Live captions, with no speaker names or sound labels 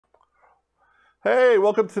Hey,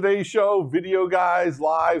 welcome to today's show, Videoguys,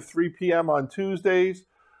 live 3 p.m. on Tuesdays.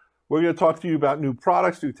 We're going to talk to you about new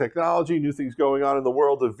products, new technology, new things going on in the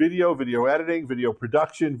world of video, video editing, video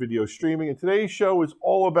production, video streaming. And today's show is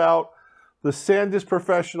all about the SanDisk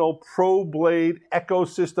Professional Pro Blade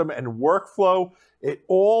ecosystem and workflow. It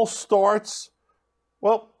all starts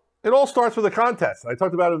with a contest. I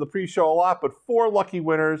talked about it in the pre-show a lot, but 4 lucky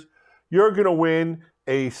winners. You're going to win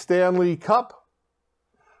a Stanley Cup,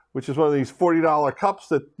 which is one of these $40 cups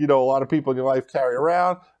that, a lot of people in your life carry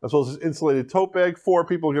around, as well as this insulated tote bag. 4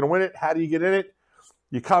 people are going to win it. How do you get in it?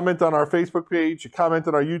 You comment on our Facebook page, you comment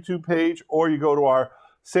on our YouTube page, or you go to our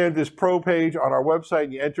SanDisk Pro page on our website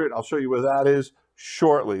and you enter it. I'll show you where that is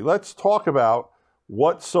shortly. Let's talk about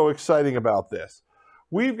what's so exciting about this.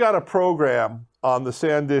 We've got a program on the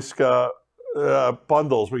SanDisk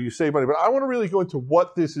bundles where you save money, but I want to really go into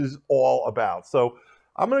what this is all about. So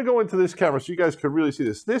I'm going to go into this camera so you guys can really see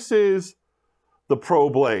this. This is the Pro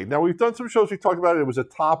Blade. Now, we've done some shows, we talked about it. It was a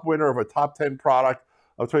top winner of a top 10 product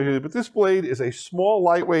of 2020, but this blade is a small,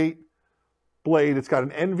 lightweight blade. It's got an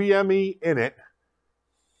NVMe in it.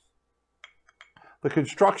 The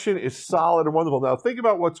construction is solid and wonderful. Now, think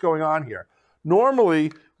about what's going on here.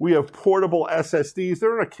 Normally, we have portable SSDs.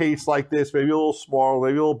 They're in a case like this, maybe a little smaller,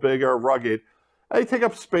 maybe a little bigger, rugged. They take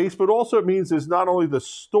up space, but also it means there's not only the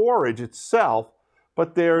storage itself,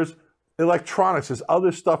 but there's electronics, there's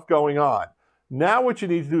other stuff going on. Now what you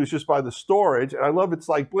need to do is just buy the storage, and I love it's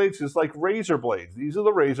like blades, it's like razor blades. These are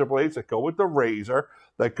the razor blades that go with the razor,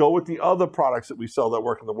 that go with the other products that we sell that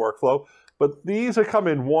work in the workflow. But these come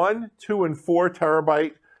in 1, 2, and 4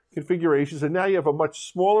 terabyte configurations, and now you have a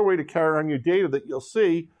much smaller way to carry on your data that you'll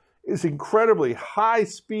see is incredibly high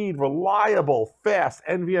speed, reliable, fast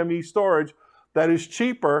NVMe storage that is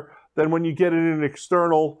cheaper than when you get it in an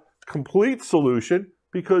external complete solution,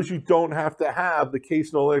 because you don't have to have the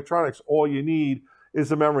case and electronics. All you need is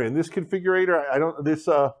the memory. And this configurator, this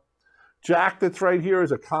jack that's right here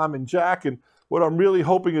is a common jack. And what I'm really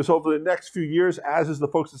hoping is over the next few years, as is the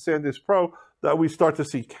folks at SanDisk Pro, that we start to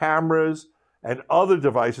see cameras and other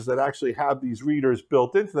devices that actually have these readers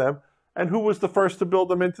built into them. And who was the first to build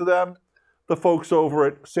them into them? The folks over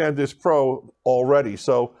at SanDisk Pro already.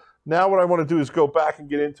 So now what I want to do is go back and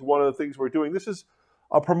get into one of the things we're doing. This is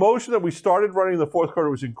a promotion that we started running in the 4th quarter.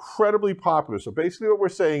 Was incredibly popular. So basically what we're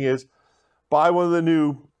saying is buy one of the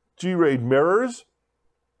new G-RAID mirrors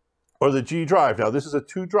or the G drive. Now this is a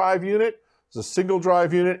 2-drive unit. It's a single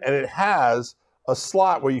drive unit, and it has a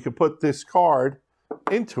slot where you can put this card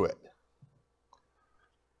into it.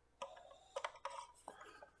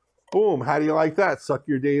 Boom, how do you like that? Suck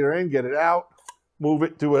your data in, get it out, move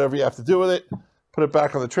it, do whatever you have to do with it, put it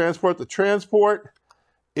back on the transport. The transport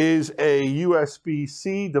is a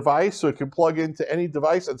USB-C device, so it can plug into any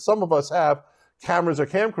device. And some of us have cameras or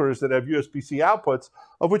camcorders that have USB-C outputs,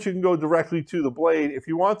 of which you can go directly to the blade if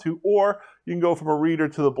you want to, or you can go from a reader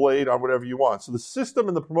to the blade on whatever you want. So the system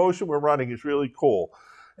and the promotion we're running is really cool.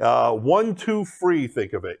 1, 2 free,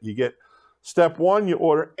 think of it. You get step 1, you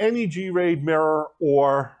order any G-RAID mirror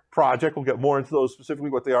or project. We'll get more into those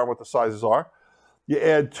specifically, what they are and what the sizes are. You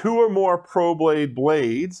add 2 or more Pro Blade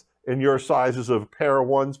blades in your sizes of pair of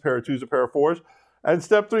 1s, pair of 2s, or pair of 4s. And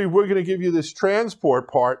step 3, we're going to give you this transport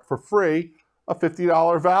part for free, a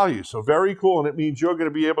 $50 value. So very cool, and it means you're going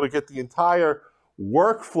to be able to get the entire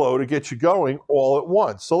workflow to get you going all at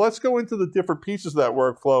once. So let's go into the different pieces of that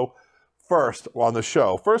workflow first on the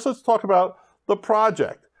show. First, let's talk about the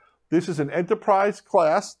project. This is an enterprise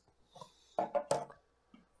class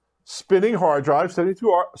spinning hard drive,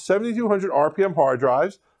 7200 RPM hard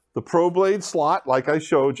drives. The Pro Blade slot, like I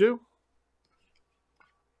showed you.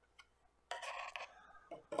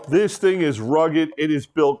 This thing is rugged. It is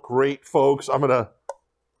built great, folks.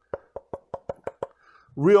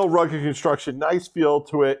 Real rugged construction, nice feel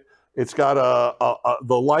to it. It's got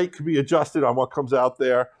the light can be adjusted on what comes out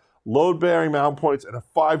there. Load-bearing mount points and a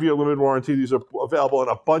 5-year limited warranty. These are available in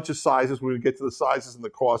a bunch of sizes. We're going to get to the sizes and the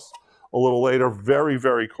costs a little later. Very,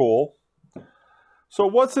 very cool. So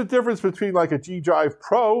what's the difference between like a G Drive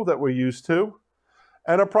Pro that we're used to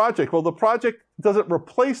and a project? Well, the project doesn't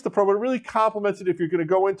replace the Pro, but it really complements it if you're going to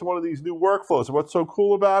go into one of these new workflows. And what's so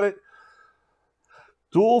cool about it?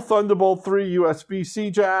 Dual Thunderbolt 3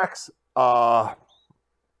 USB-C jacks.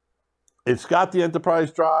 It's got the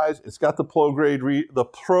enterprise drives. It's got the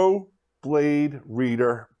Pro Blade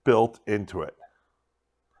reader built into it.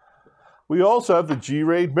 We also have the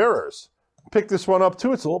G-RAID mirrors. Pick this one up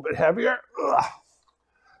too. It's a little bit heavier. Ugh.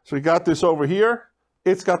 So we got this over here.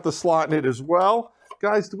 It's got the slot in it as well.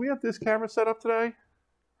 Guys, do we have this camera set up today?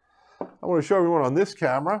 I want to show everyone on this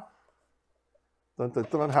camera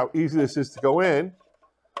how easy this is to go in.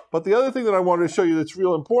 But the other thing that I wanted to show you that's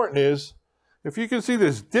real important is, if you can see,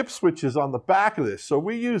 there's dip switches on the back of this. So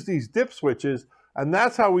we use these dip switches, and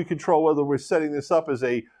that's how we control whether we're setting this up as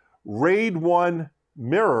a RAID 1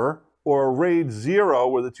 mirror or a RAID 0,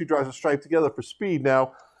 where the two drives are striped together for speed.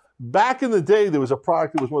 Now, back in the day, there was a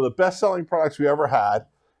product that was one of the best-selling products we ever had.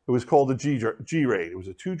 It was called the G-RAID. It was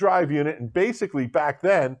a 2-drive unit, and basically back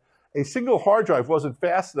then, a single hard drive wasn't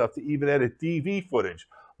fast enough to even edit DV footage,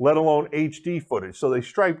 let alone HD footage. So they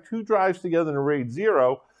striped 2 drives together in a RAID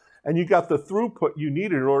 0, and you got the throughput you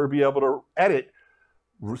needed in order to be able to edit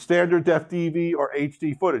standard def DV or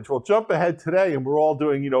HD footage. Well, jump ahead today, and we're all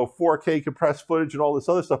doing, 4K compressed footage and all this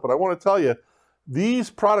other stuff. But I want to tell you, these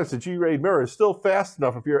products, the G-RAID mirror, is still fast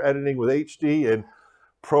enough if you're editing with HD and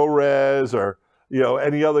ProRes or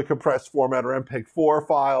any other compressed format or MPEG-4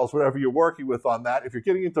 files, whatever you're working with on that. If you're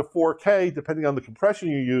getting into 4K, depending on the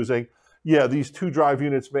compression you're using, yeah, these 2-drive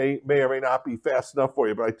units may or may not be fast enough for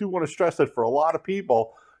you. But I do want to stress that for a lot of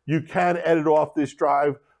people, you can edit off this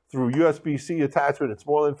drive through USB-C attachment. It's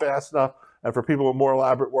more than fast enough. And for people with more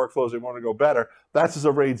elaborate workflows, they want to go better. That's as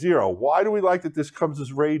a RAID 0. Why do we like that this comes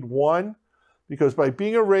as RAID 1? Because by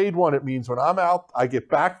being a RAID 1, it means when I'm out, I get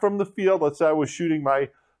back from the field. Let's say I was shooting my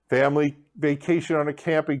family vacation on a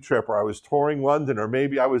camping trip, or I was touring London, or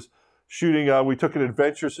maybe I was shooting, we took an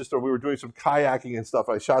adventure system, we were doing some kayaking and stuff.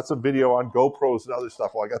 I shot some video on GoPros and other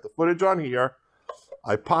stuff. Well, I got the footage on here.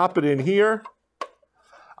 I pop it in here.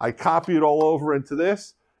 I copy it all over into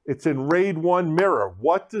this. It's in RAID 1 mirror.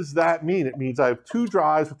 What does that mean? It means I have 2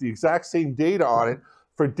 drives with the exact same data on it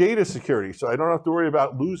for data security, so I don't have to worry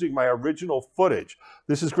about losing my original footage.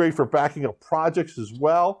 This is great for backing up projects as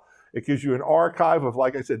well. It gives you an archive of,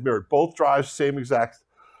 like I said, mirrored both drives, same exact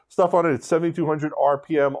stuff on it. It's 7,200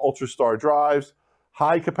 RPM UltraStar drives,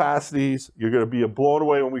 high capacities. You're going to be blown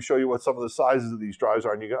away when we show you what some of the sizes of these drives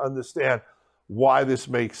are, and you're going to understand why this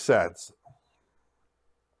makes sense.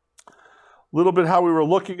 A little bit how we were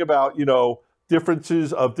looking about,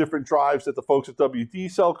 differences of different drives that the folks at WD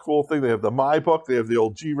sell. Cool thing, they have the MyBook, they have the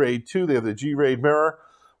old G-RAID 2, they have the G-RAID mirror.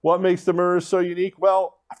 What makes the mirrors so unique?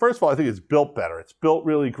 Well, first of all, I think it's built better. It's built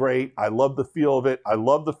really great. I love the feel of it. I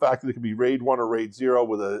love the fact that it can be RAID 1 or RAID 0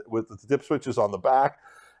 with the dip switches on the back.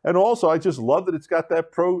 And also, I just love that it's got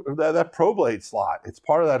that Pro Blade slot. It's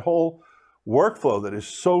part of that whole workflow that is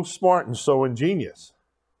so smart and so ingenious.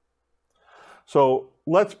 So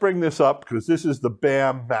let's bring this up, because this is the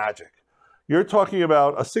BAM magic. You're talking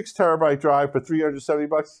about a 6 terabyte drive for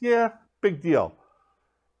 $370. Yeah, big deal.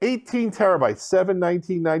 18 terabytes,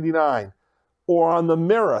 $719.99. Or on the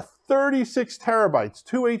mirror, 36 terabytes,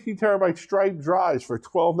 2 18 terabyte striped drives for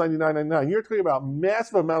 $1299.99. You're talking about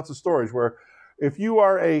massive amounts of storage, where if you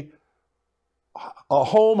are a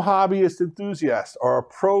home hobbyist enthusiast or a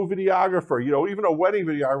pro videographer, even a wedding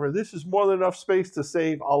videographer, this is more than enough space to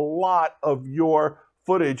save a lot of your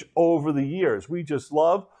footage over the years. We just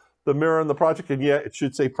love the mirror and the project, and yeah, it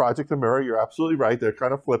should say project and mirror. You're absolutely right. They're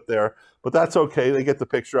kind of flipped there, but that's okay. They get the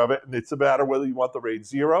picture of it, and it's a matter whether you want the RAID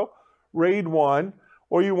 0, RAID 1,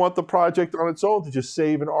 or you want the project on its own to just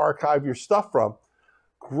save and archive your stuff from.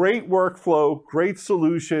 Great workflow, great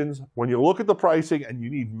solutions. When you look at the pricing and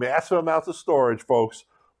you need massive amounts of storage, folks,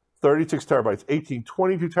 36 terabytes, 18,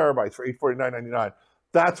 22 terabytes for $849.99.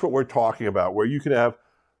 That's what we're talking about, where you can have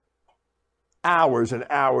hours and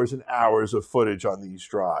hours and hours of footage on these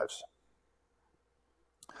drives.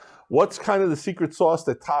 What's kind of the secret sauce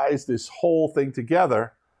that ties this whole thing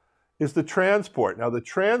together is the transport. Now, the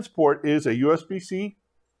transport is a USB-C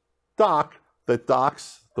dock that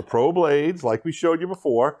docks the Pro Blades, like we showed you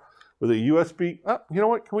before, with a USB. Oh, you know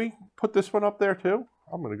what? Can we put this one up there too?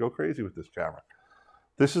 I'm going to go crazy with this camera.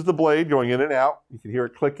 This is the blade going in and out. You can hear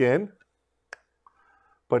it click in.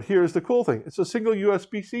 But here's the cool thing. It's a single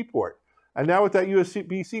USB-C port. And now with that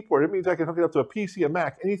USB-C port, it means I can hook it up to a PC, a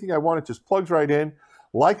Mac, anything I want. It just plugs right in.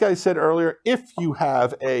 Like I said earlier, if you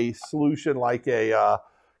have a solution like a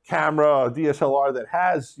camera, a DSLR that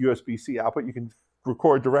has USB-C output, you can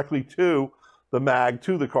record directly to the mag,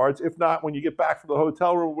 to the cards. If not, when you get back from the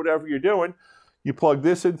hotel room, whatever you're doing, you plug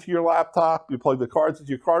this into your laptop, you plug the cards into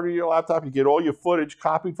your card or your laptop, you get all your footage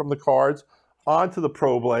copied from the cards onto the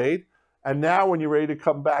Pro Blade. And now when you're ready to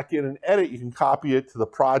come back in and edit, you can copy it to the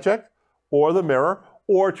project or the mirror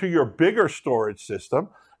or to your bigger storage system.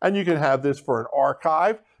 And you can have this for an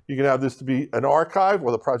archive. You can have this to be an archive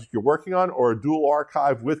or the project you're working on, or a dual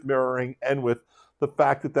archive with mirroring and with the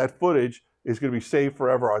fact that that footage is going to be saved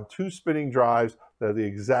forever on 2 spinning drives that have the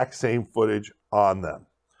exact same footage on them.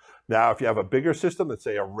 Now, if you have a bigger system, let's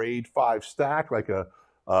say a RAID 5 stack, like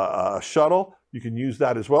a shuttle, you can use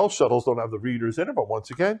that as well. Shuttles don't have the readers in it, but once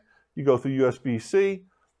again, you go through USB-C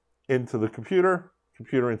into the computer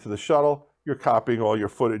computer into the shuttle, you're copying all your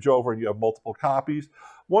footage over and you have multiple copies.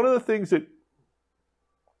 One of the things that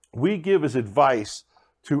we give as advice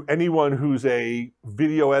to anyone who's a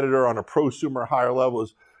video editor on a prosumer higher level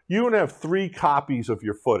is you want to have 3 copies of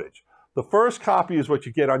your footage. The first copy is what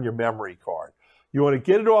you get on your memory card. You want to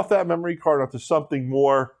get it off that memory card onto something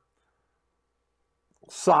more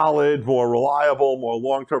solid, more reliable, more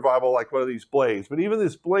long-term viable, like one of these blades. But even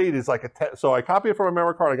this blade is like so I copy it from a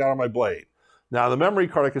memory card I got on my blade. Now the memory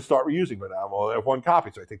card I can start reusing, but now I only have 1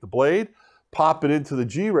 copy. So I take the blade, pop it into the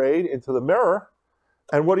G-RAID, into the mirror,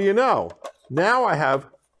 and what do you know? Now I have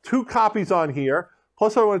 2 copies on here,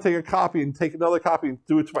 plus I want to take a copy and take another copy and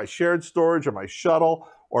do it to my shared storage or my shuttle,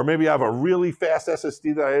 or maybe I have a really fast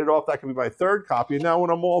SSD that I edit off, that can be my 3rd copy. And now when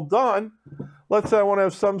I'm all done, let's say I want to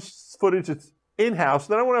have some footage that's in-house,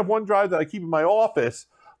 then I want to have 1 drive that I keep in my office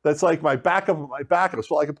that's like my backup of my backup.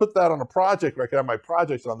 So I can put that on a project where I can have my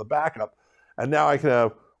projects on the backup. And now I can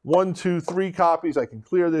have 1, 2, 3 copies. I can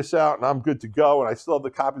clear this out and I'm good to go. And I still have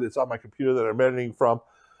the copy that's on my computer that I'm editing from.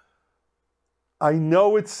 I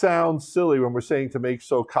know it sounds silly when we're saying to make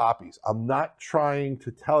so copies. I'm not trying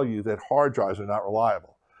to tell you that hard drives are not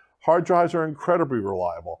reliable. Hard drives are incredibly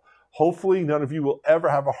reliable. Hopefully none of you will ever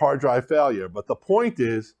have a hard drive failure, but the point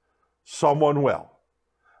is someone will.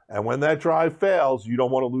 And when that drive fails, you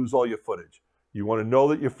don't want to lose all your footage. You want to know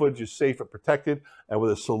that your footage is safe and protected, and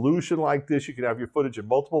with a solution like this, you can have your footage in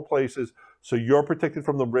multiple places so you're protected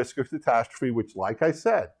from the risk of catastrophe, which, like I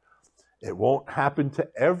said, it won't happen to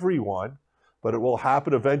everyone, but it will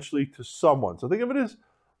happen eventually to someone. So think of it as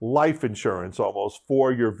life insurance almost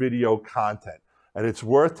for your video content. And it's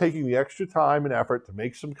worth taking the extra time and effort to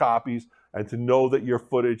make some copies and to know that your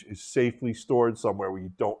footage is safely stored somewhere where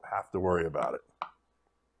you don't have to worry about it.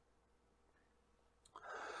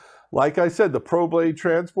 Like I said, the Pro Blade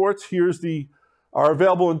transports, are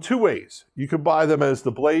available in 2 ways. You can buy them as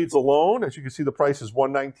the blades alone. As you can see, the price is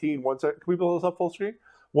 $119, $117. Can we build this up full screen?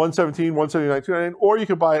 $117, $179, $299. Or you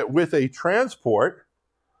can buy it with a transport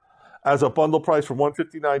as a bundle price for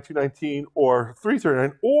 $159, $219, or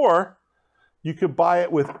 $339. Or you could buy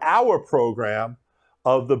it with our program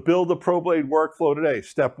of the Build a Pro Blade workflow today.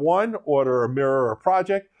 Step 1, order a mirror or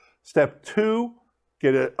project. Step 2,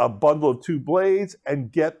 get a bundle of 2 blades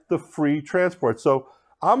and get the free transport. So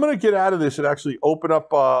I'm going to get out of this and actually open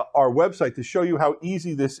up our website to show you how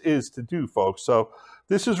easy this is to do, folks. So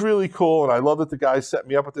this is really cool, and I love that the guys set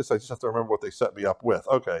me up with this. I just have to remember what they set me up with.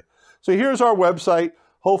 Okay, so here's our website.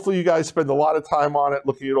 Hopefully you guys spend a lot of time on it,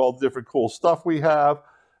 looking at all the different cool stuff we have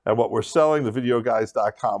and what we're selling. The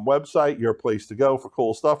Videoguys.com website, your place to go for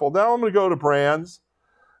cool stuff. Well, now I'm going to go to brands,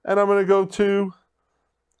 and I'm going to go to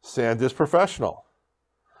SanDisk Professional.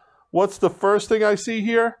 What's the first thing I see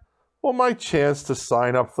here? Well, my chance to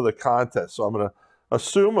sign up for the contest. So I'm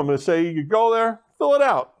going to say you go there, fill it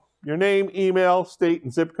out. Your name, email, state,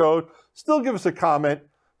 and zip code. Still give us a comment.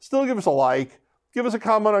 Still give us a like. Give us a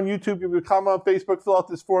comment on YouTube. Give us a comment on Facebook. Fill out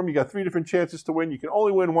this form. You got 3 different chances to win. You can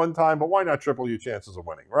only win 1 time, but why not triple your chances of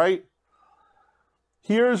winning, right?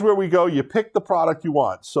 Here's where we go. You pick the product you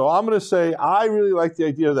want. So I'm going to say I really like the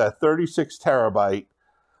idea of that 36 terabyte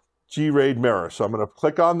G-RAID mirror. So I'm going to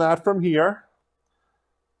click on that from here.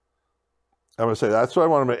 I'm going to say that's what I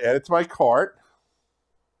want. I'm going to add it to my cart.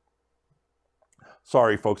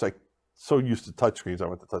 Sorry, folks. I'm so used to touchscreens. I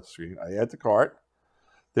went to touchscreen. I add to cart.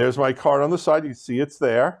 There's my cart on the side. You can see it's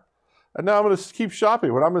there. And now I'm going to keep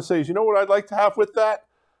shopping. What I'm going to say is, you know what I'd like to have with that?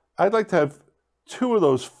 I'd like to have 2 of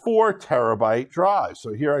those 4 terabyte drives.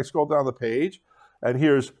 So here I scroll down the page, and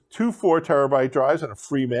here's 2 4 terabyte drives and a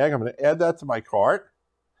free mag. I'm going to add that to my cart.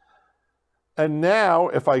 And now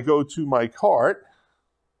if I go to my cart,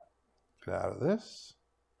 get out of this,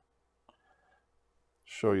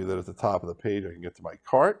 show you that at the top of the page I can get to my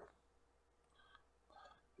cart.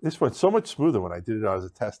 This went so much smoother when I did it as a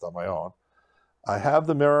test on my own. I have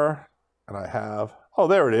the mirror, and I have, oh,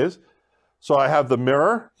 there it is. So I have the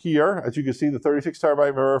mirror here, as you can see, the 36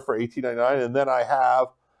 terabyte mirror for $18.99, and then I have,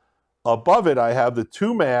 above it, I have the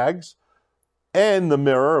 2 mags and the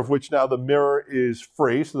mirror, of which now the mirror is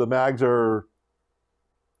free. So the mags are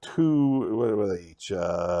what are they each?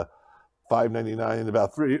 $5.99 and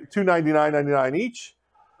about $299.99 each.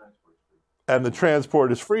 And the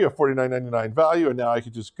transport is free, a $49.99 value. And now I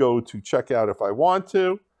can just go to checkout if I want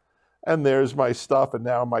to. And there's my stuff. And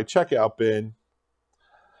now in my checkout bin,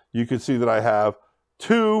 you can see that I have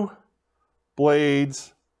 2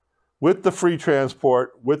 blades with the free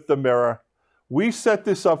transport, with the mirror. We set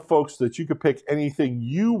this up, folks, so that you could pick anything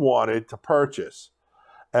you wanted to purchase.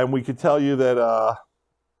 And we could tell you that,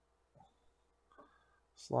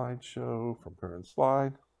 slideshow from current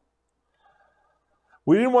slide.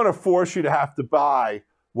 we didn't want to force you to have to buy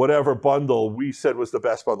whatever bundle we said was the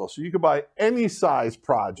best bundle. So you could buy any size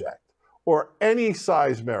project or any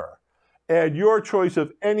size mirror. Add your choice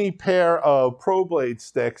of any pair of Pro Blade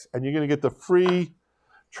sticks, and you're going to get the free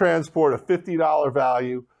transport, a $50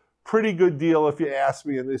 value. Pretty good deal if you ask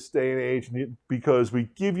me in this day and age, because we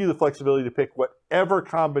give you the flexibility to pick whatever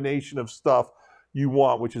combination of stuff you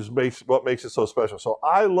want, which is what makes it so special. So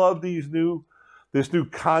I love this new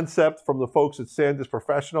concept from the folks at SanDisk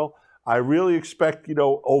Professional. I really expect,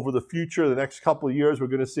 over the future, the next couple of years, we're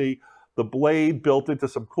going to see the Blade built into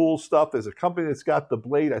some cool stuff. There's a company that's got the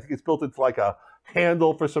Blade. I think it's built into like a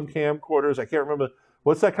handle for some camcorders. I can't remember.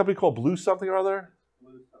 What's that company called? Blue something or other?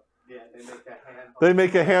 Yeah, they make a handle. They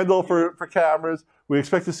make a handle for cameras. We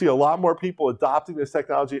expect to see a lot more people adopting this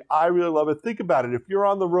technology. I really love it. Think about it. If you're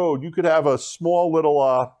on the road, you could have a small little,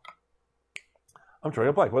 I'm trying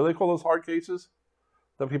to blank. What do they call those hard cases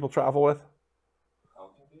that people travel with?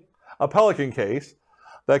 A Pelican case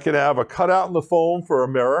that can have a cutout in the foam for a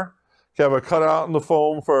mirror, can have a cutout in the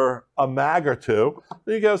foam for a mag or two.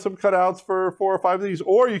 Then you can have some cutouts for 4 or 5 of these.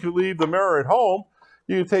 Or you could leave the mirror at home.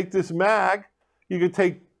 You could take this mag. You could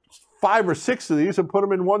take 5 or 6 of these and put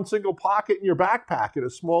them in one single pocket in your backpack in a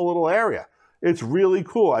small little area. It's really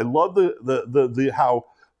cool. I love how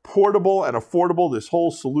portable and affordable this whole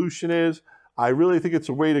solution is. I really think it's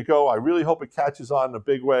a way to go. I really hope it catches on in a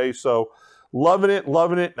big way. So loving it,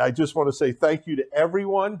 loving it. And I just want to say thank you to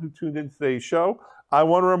everyone who tuned in today's show. I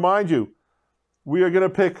want to remind you, we are going to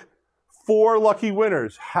pick 4 lucky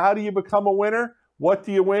winners. How do you become a winner? What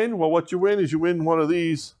do you win? Well, what you win is you win one of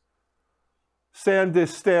these SanDisk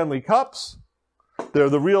Stanley Cups. They're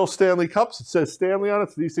the real Stanley Cups. It says Stanley on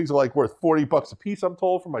it. So these things are like worth 40 bucks a piece, I'm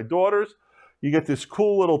told, for my daughters. You get this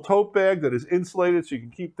cool little tote bag that is insulated so you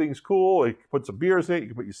can keep things cool. You can put some beers in it. You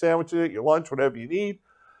can put your sandwich in it, your lunch, whatever you need.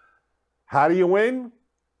 How do you win?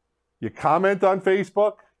 You comment on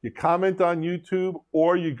Facebook, you comment on YouTube,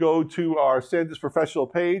 or you go to our SanDisk Professional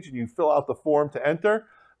page and you fill out the form to enter.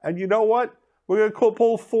 And you know what? We're going to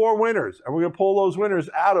pull 4 winners, and we're going to pull those winners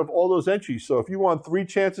out of all those entries. So if you want 3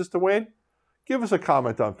 chances to win, give us a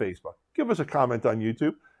comment on Facebook, give us a comment on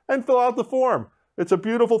YouTube, and fill out the form. It's a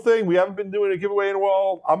beautiful thing. We haven't been doing a giveaway in a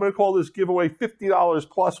while. I'm going to call this giveaway $50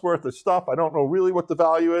 plus worth of stuff. I don't know really what the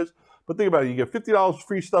value is, but think about it. You get $50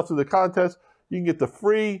 free stuff through the contest. You can get the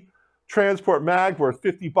free transport mag worth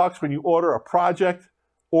 50 bucks when you order a project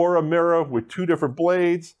or a mirror with 2 different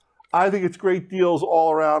blades. I think it's great deals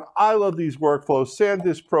all around. I love these workflows.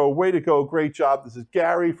 SanDisk Pro, way to go. Great job. This is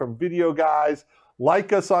Gary from Videoguys.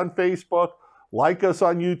 Like us on Facebook, like us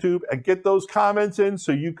on YouTube, and get those comments in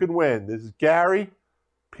so you can win. This is Gary.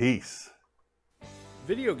 Peace.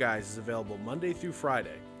 Videoguys is available Monday through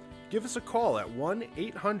Friday. Give us a call at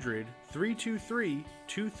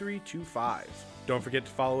 1-800-323-2325. Don't forget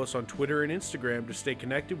to follow us on Twitter and Instagram to stay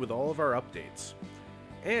connected with all of our updates.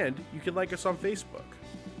 And you can like us on Facebook.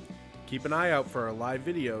 Keep an eye out for our live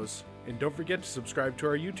videos, and don't forget to subscribe to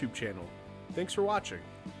our YouTube channel. Thanks for watching.